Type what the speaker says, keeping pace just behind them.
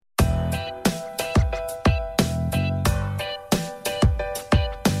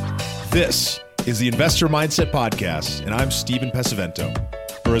This is the Investor Mindset Podcast, and I'm Stephen Pesavento.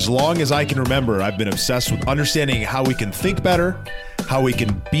 For as long as I can remember, I've been obsessed with understanding how we can think better, how we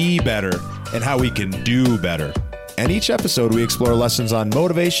can be better, and how we can do better. And each episode, we explore lessons on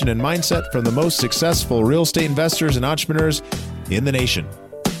motivation and mindset from the most successful real estate investors and entrepreneurs in the nation.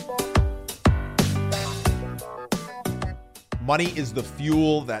 Money is the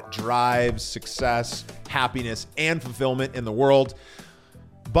fuel that drives success, happiness, and fulfillment in the world.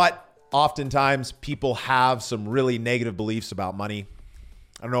 But oftentimes, people have some really negative beliefs about money.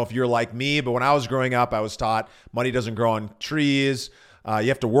 I don't know if you're like me, but when I was growing up, I was taught money doesn't grow on trees. You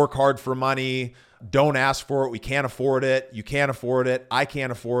have to work hard for money. Don't ask for it. We can't afford it. You can't afford it. I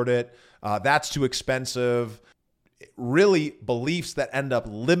can't afford it. That's too expensive. Really beliefs that end up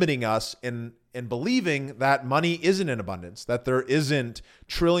limiting us in believing that money isn't in abundance, that there isn't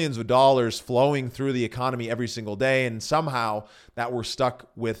trillions of dollars flowing through the economy every single day, and somehow that we're stuck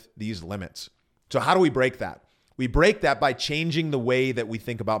with these limits. So how do we break that? We break that by changing the way that we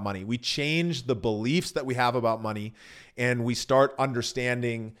think about money. We change the beliefs that we have about money, and we start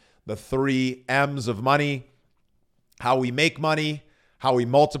understanding the 3 M's of money: how we make money, how we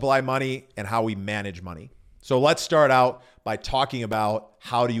multiply money, and how we manage money. So let's start out by talking about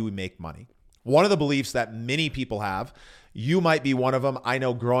how do you make money. One of the beliefs that many people have, you might be one of them. I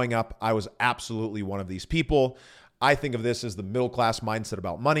know growing up, I was absolutely one of these people. I think of this as the middle-class mindset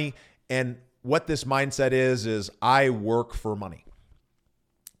about money. And what this mindset is I work for money.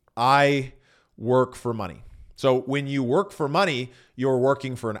 I work for money. So when you work for money, you're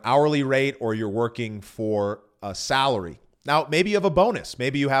working for an hourly rate or you're working for a salary. Now, maybe you have a bonus.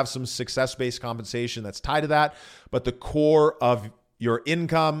 Maybe you have some success-based compensation that's tied to that. But the core of your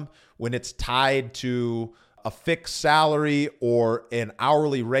income, when it's tied to a fixed salary or an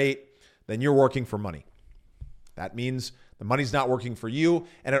hourly rate, then you're working for money. That means the money's not working for you.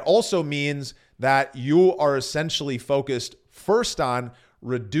 And it also means that you are essentially focused first on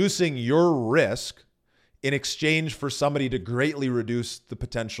reducing your risk in exchange for somebody to greatly reduce the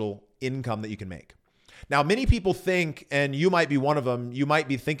potential income that you can make. Now, many people think, and you might be one of them, you might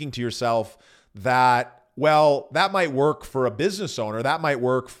be thinking to yourself that, well, that might work for a business owner. That might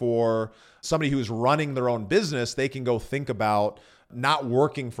work for somebody who's running their own business. They can go think about not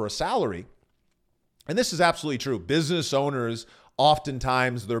working for a salary. And this is absolutely true. Business owners,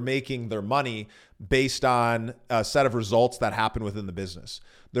 oftentimes they're making their money based on a set of results that happen within the business.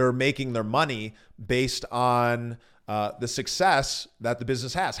 They're making their money based on the success that the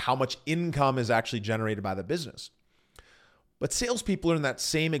business has, how much income is actually generated by the business. But salespeople are in that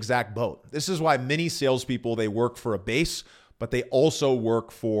same exact boat. This is why many salespeople, they work for a base, but they also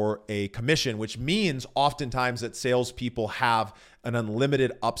work for a commission, which means oftentimes that salespeople have an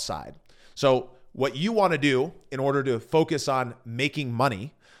unlimited upside. So what you want to do in order to focus on making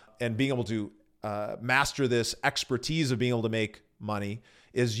money and being able to master this expertise of being able to make money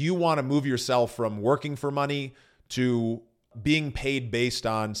is you want to move yourself from working for money to being paid based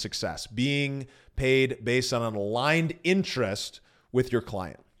on success, being paid based on an aligned interest with your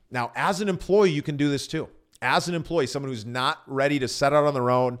client. Now, as an employee, you can do this too. As an employee, someone who's not ready to set out on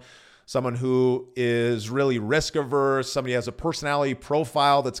their own, someone who is really risk averse, somebody who has a personality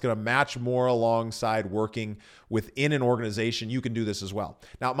profile that's going to match more alongside working within an organization, you can do this as well.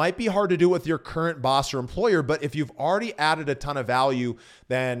 Now, it might be hard to do with your current boss or employer, but if you've already added a ton of value,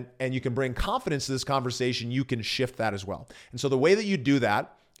 then, and you can bring confidence to this conversation, you can shift that as well. And so the way that you do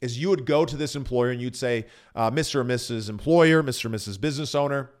that is you would go to this employer and you'd say, Mr. or Mrs. Employer, Mr. or Mrs. Business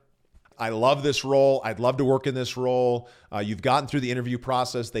Owner, I love this role. I'd love to work in this role. You've gotten through the interview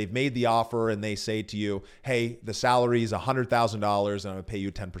process. They've made the offer and they say to you, hey, the salary is $100,000 and I'm going to pay you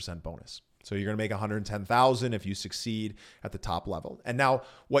a 10% bonus. So you're going to make $110,000 if you succeed at the top level. And now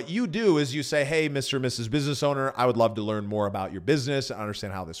what you do is you say, hey, Mr. or Mrs. Business Owner, I would love to learn more about your business,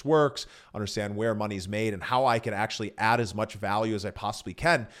 understand how this works, understand where money's made and how I can actually add as much value as I possibly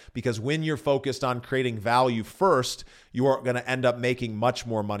can. Because when you're focused on creating value first, you are going to end up making much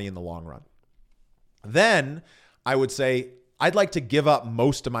more money in the long run. Then I would say, I'd like to give up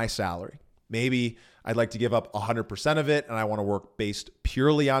most of my salary. Maybe I'd like to give up 100% of it and I want to work based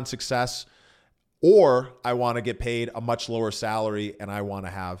purely on success, or I want to get paid a much lower salary and I want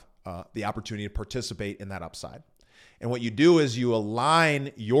to have the opportunity to participate in that upside. And what you do is you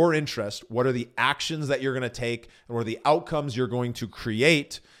align your interest. What are the actions that you're going to take and what are the outcomes you're going to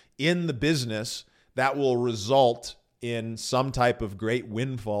create in the business that will result in some type of great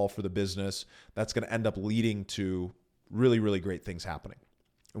windfall for the business that's going to end up leading to really, really great things happening.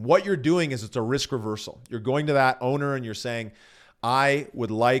 And what you're doing is it's a risk reversal. You're going to that owner and you're saying, I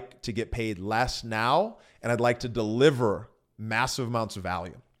would like to get paid less now, and I'd like to deliver massive amounts of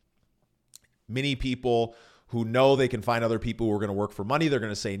value. Many people who know they can find other people who are going to work for money, they're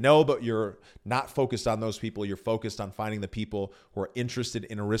going to say no, but you're not focused on those people. You're focused on finding the people who are interested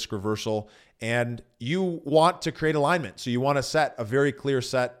in a risk reversal, and you want to create alignment. So you want to set a very clear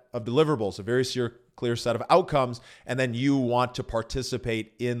set of deliverables, a very clear set of outcomes, and then you want to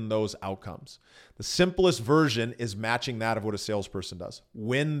participate in those outcomes. The simplest version is matching that of what a salesperson does.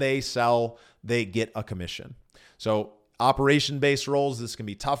 When they sell, they get a commission. So operation-based roles, this can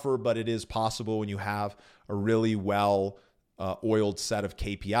be tougher, but it is possible when you have a really well oiled set of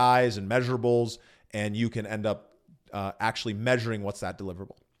KPIs and measurables, and you can end up actually measuring what's that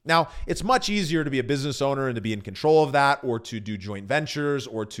deliverable. Now, it's much easier to be a business owner and to be in control of that, or to do joint ventures,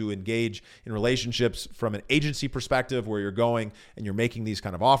 or to engage in relationships from an agency perspective where you're going and you're making these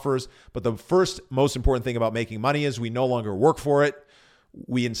kind of offers. But the first most important thing about making money is we no longer work for it.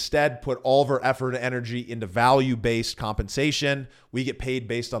 We instead put all of our effort and energy into value-based compensation. We get paid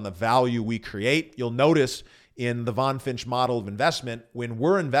based on the value we create. You'll notice in the Von Finch model of investment, when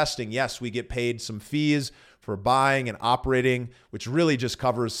we're investing, yes, we get paid some fees for buying and operating, which really just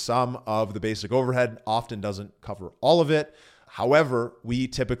covers some of the basic overhead, often doesn't cover all of it. However, we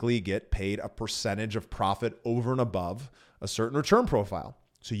typically get paid a percentage of profit over and above a certain return profile.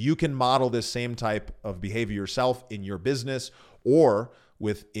 So you can model this same type of behavior yourself in your business or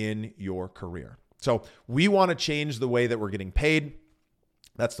within your career. So we want to change the way that we're getting paid.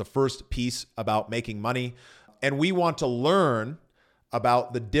 That's the first piece about making money. And we want to learn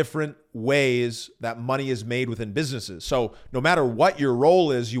about the different ways that money is made within businesses. So no matter what your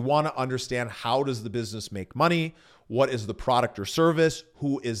role is, you want to understand, how does the business make money? What is the product or service?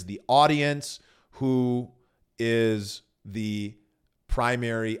 Who is the audience? Who is the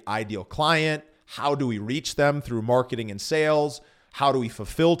primary ideal client? How do we reach them through marketing and sales? How do we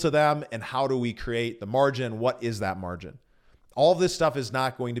fulfill to them? And how do we create the margin? What is that margin? All of this stuff is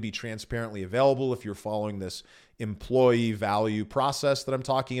not going to be transparently available if you're following this employee value process that I'm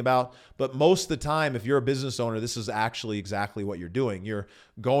talking about. But most of the time, if you're a business owner, this is actually exactly what you're doing. You're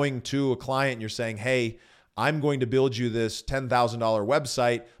going to a client and you're saying, hey, I'm going to build you this $10,000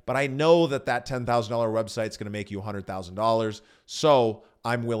 website, but I know that that $10,000 website is going to make you $100,000. So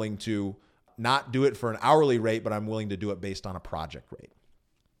I'm willing to not do it for an hourly rate, but I'm willing to do it based on a project rate.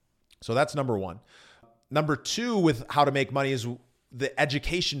 So that's number one. Number two, with how to make money, is the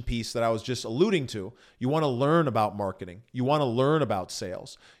education piece that I was just alluding to. You want to learn about marketing. You want to learn about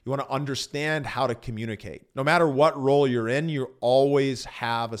sales. You want to understand how to communicate. No matter what role you're in, you always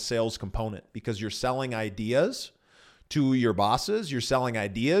have a sales component, because you're selling ideas to your bosses. You're selling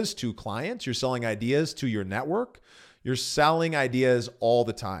ideas to clients. You're selling ideas to your network. You're selling ideas all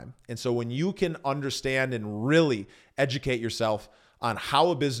the time. And so when you can understand and really educate yourself on how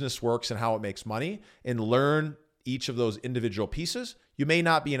a business works and how it makes money, and learn each of those individual pieces, you may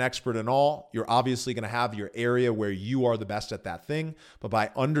not be an expert in all. You're obviously going to have your area where you are the best at that thing. But by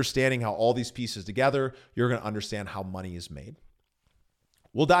understanding how all these pieces together, you're going to understand how money is made.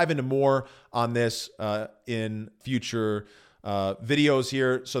 We'll dive into more on this in future videos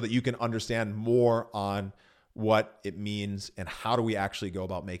here, so that you can understand more on what it means and how do we actually go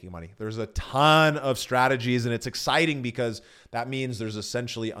about making money. There's a ton of strategies, and it's exciting because that means there's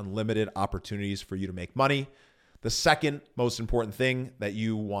essentially unlimited opportunities for you to make money. The second most important thing that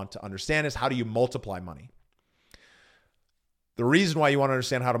you want to understand is, how do you multiply money? The reason why you want to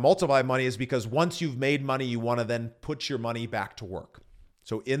understand how to multiply money is because once you've made money, you want to then put your money back to work.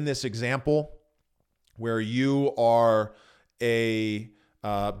 So in this example, where you are a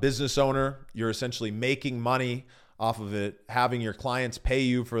business owner, you're essentially making money off of it, having your clients pay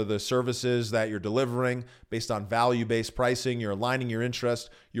you for the services that you're delivering based on value-based pricing. You're aligning your interest,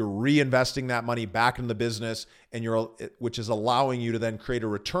 you're reinvesting that money back in the business, and which is allowing you to then create a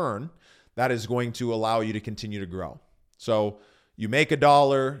return that is going to allow you to continue to grow. So you make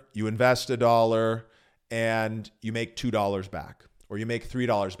 $1, you invest $1, and you make $2 back, or you make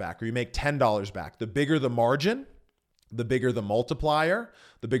 $3 back, or you make $10 back. The bigger the margin, the bigger the multiplier.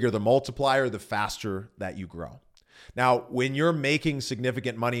 The bigger the multiplier, the faster that you grow. Now, when you're making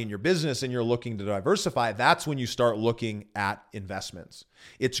significant money in your business and you're looking to diversify, that's when you start looking at investments.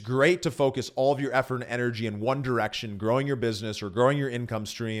 It's great to focus all of your effort and energy in one direction, growing your business or growing your income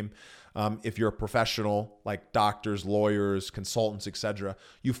stream. If you're a professional like doctors, lawyers, consultants, etc.,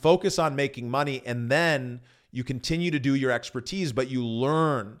 you focus on making money, and then you continue to do your expertise, but you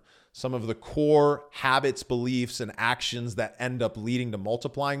learn some of the core habits, beliefs, and actions that end up leading to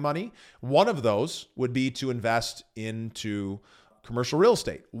multiplying money. One of those would be to invest into commercial real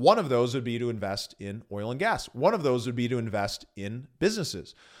estate. One of those would be to invest in oil and gas. One of those would be to invest in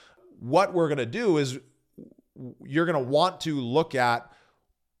businesses. What we're going to do is, you're going to want to look at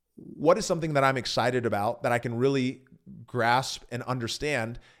what is something that I'm excited about that I can really grasp and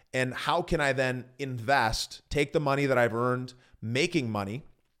understand? And how can I then invest, take the money that I've earned making money?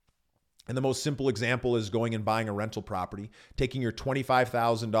 And the most simple example is going and buying a rental property, taking your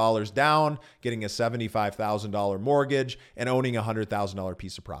 $25,000 down, getting a $75,000 mortgage, and owning a $100,000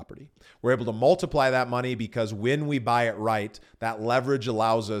 piece of property. We're able to multiply that money because when we buy it right, that leverage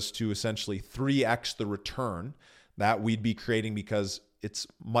allows us to essentially 3x the return that we'd be creating, because it's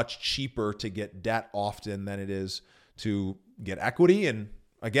much cheaper to get debt often than it is to get equity. And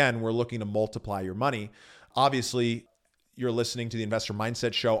again, we're looking to multiply your money. Obviously, you're listening to the Investor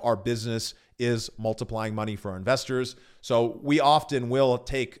Mindset Show. Our business is multiplying money for our investors. So we often will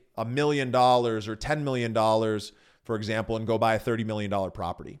take $1 million or $10 million, for example, and go buy a $30 million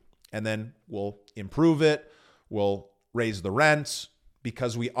property. And then we'll improve it. We'll raise the rents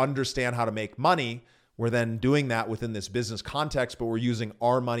because we understand how to make money. We're then doing that within this business context, but we're using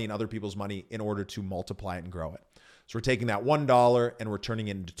our money and other people's money in order to multiply it and grow it. So we're taking that $1 and we're turning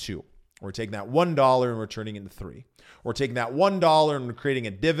it into $2. We're taking that $1 and we're turning it into $3. We're taking that $1 and we're creating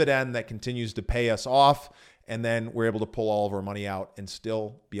a dividend that continues to pay us off. And then we're able to pull all of our money out and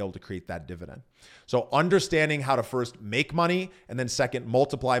still be able to create that dividend. So understanding how to first make money and then second,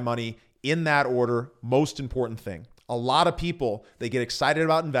 multiply money in that order, most important thing. A lot of people, they get excited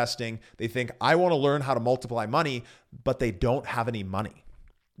about investing. They think, I want to learn how to multiply money, but they don't have any money.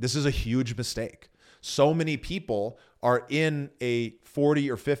 This is a huge mistake. So many people are in a $40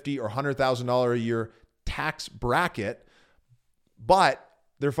 or $50 or $100,000 a year tax bracket, but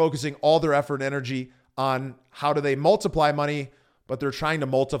they're focusing all their effort and energy on how do they multiply money, but they're trying to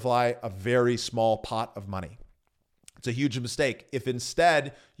multiply a very small pot of money. It's a huge mistake. If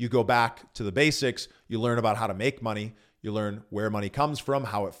instead you go back to the basics, you learn about how to make money, you learn where money comes from,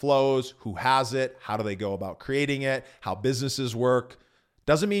 how it flows, who has it, how do they go about creating it, how businesses work.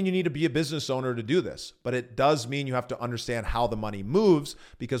 Doesn't mean you need to be a business owner to do this, but it does mean you have to understand how the money moves,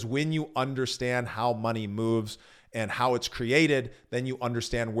 because when you understand how money moves and how it's created, then you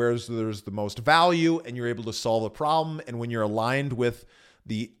understand where there's the most value and you're able to solve a problem. And when you're aligned with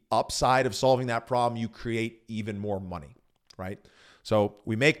the upside of solving that problem, you create even more money, right? So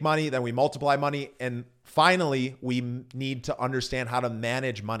we make money, then we multiply money. And finally, we need to understand how to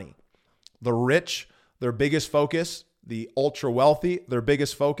manage money. The rich, their biggest focus, the ultra wealthy, their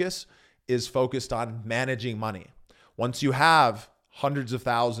biggest focus is focused on managing money. Once you have hundreds of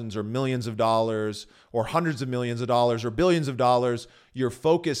thousands or millions of dollars or hundreds of millions of dollars or billions of dollars, your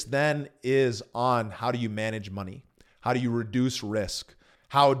focus then is on how do you manage money? How do you reduce risk?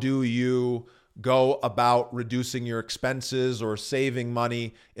 How do you go about reducing your expenses or saving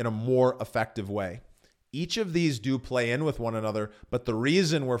money in a more effective way? Each of these do play in with one another, but the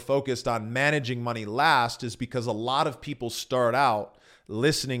reason we're focused on managing money last is because a lot of people start out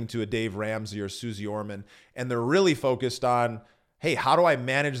listening to a Dave Ramsey or Susie Orman, and they're really focused on, hey, how do I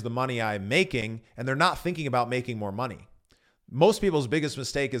manage the money I'm making? And they're not thinking about making more money. Most people's biggest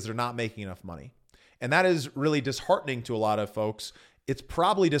mistake is they're not making enough money. And that is really disheartening to a lot of folks. It's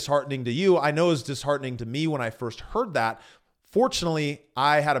probably disheartening to you. I know it was disheartening to me when I first heard that. Fortunately,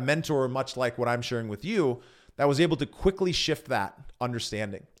 I had a mentor, much like what I'm sharing with you, that was able to quickly shift that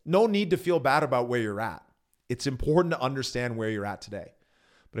understanding. No need to feel bad about where you're at. It's important to understand where you're at today.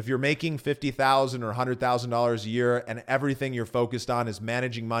 But if you're making $50,000 or $100,000 a year and everything you're focused on is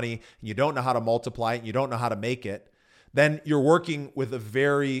managing money, and you don't know how to multiply it, and you don't know how to make it, then you're working with a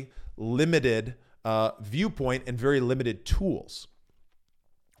very limited viewpoint and very limited tools.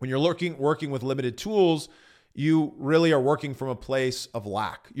 When you're working with limited tools, you really are working from a place of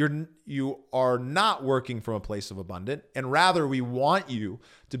lack. You are not working from a place of abundance, and rather we want you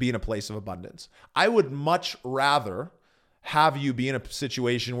to be in a place of abundance. I would much rather have you be in a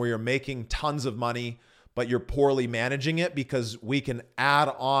situation where you're making tons of money, but you're poorly managing it, because we can add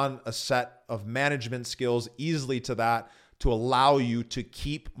on a set of management skills easily to that to allow you to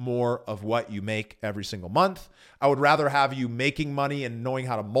keep more of what you make every single month. I would rather have you making money and knowing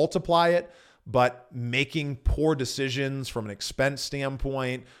how to multiply it, but making poor decisions from an expense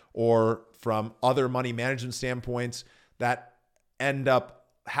standpoint or from other money management standpoints that end up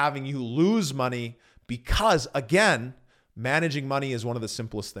having you lose money, because again, managing money is one of the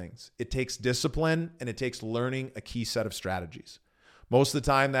simplest things. It takes discipline and it takes learning a key set of strategies. Most of the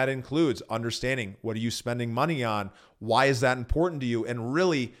time that includes understanding, what are you spending money on? Why is that important to you? And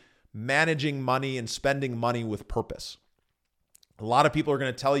really managing money and spending money with purpose. A lot of people are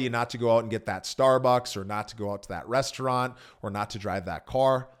going to tell you not to go out and get that Starbucks, or not to go out to that restaurant, or not to drive that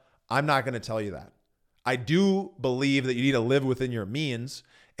car. I'm not going to tell you that. I do believe that you need to live within your means.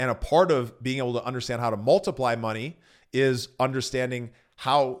 And a part of being able to understand how to multiply money is understanding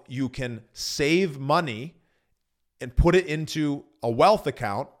how you can save money and put it into a wealth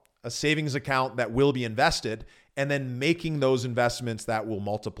account, a savings account that will be invested, and then making those investments that will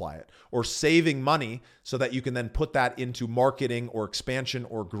multiply it, or saving money so that you can then put that into marketing or expansion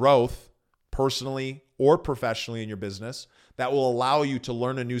or growth personally or professionally in your business that will allow you to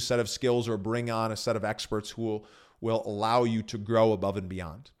learn a new set of skills or bring on a set of experts who will allow you to grow above and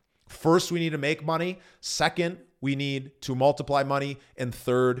beyond. First, we need to make money. Second, we need to multiply money. And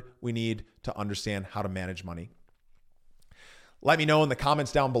third, we need to understand how to manage money. Let me know in the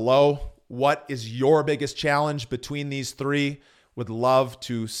comments down below, what is your biggest challenge between these three? Would love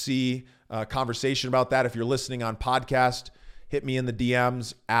to see a conversation about that. If you're listening on podcast, hit me in the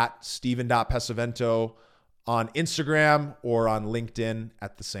DMs at steven.pesavento on Instagram or on LinkedIn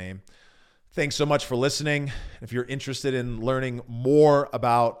at the same. Thanks so much for listening. If you're interested in learning more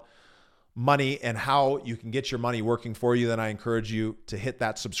about money and how you can get your money working for you, then I encourage you to hit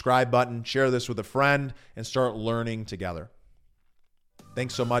that subscribe button, share this with a friend, and start learning together.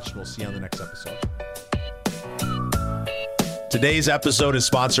 Thanks so much, and we'll see you on the next episode. Today's episode is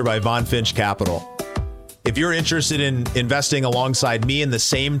sponsored by Von Finch Capital. If you're interested in investing alongside me in the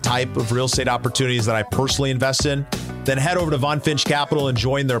same type of real estate opportunities that I personally invest in, then head over to Von Finch Capital and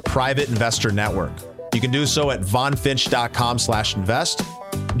join their private investor network. You can do so at vonfinch.com/invest.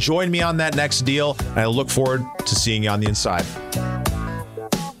 Join me on that next deal, and I look forward to seeing you on the inside.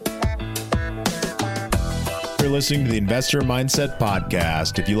 You're listening to the Investor Mindset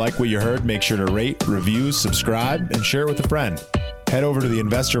Podcast. If you like what you heard, make sure to rate, review, subscribe, and share it with a friend. Head over to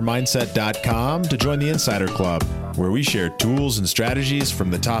theinvestormindset.com to join the Insider Club, where we share tools and strategies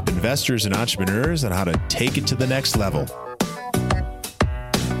from the top investors and entrepreneurs on how to take it to the next level.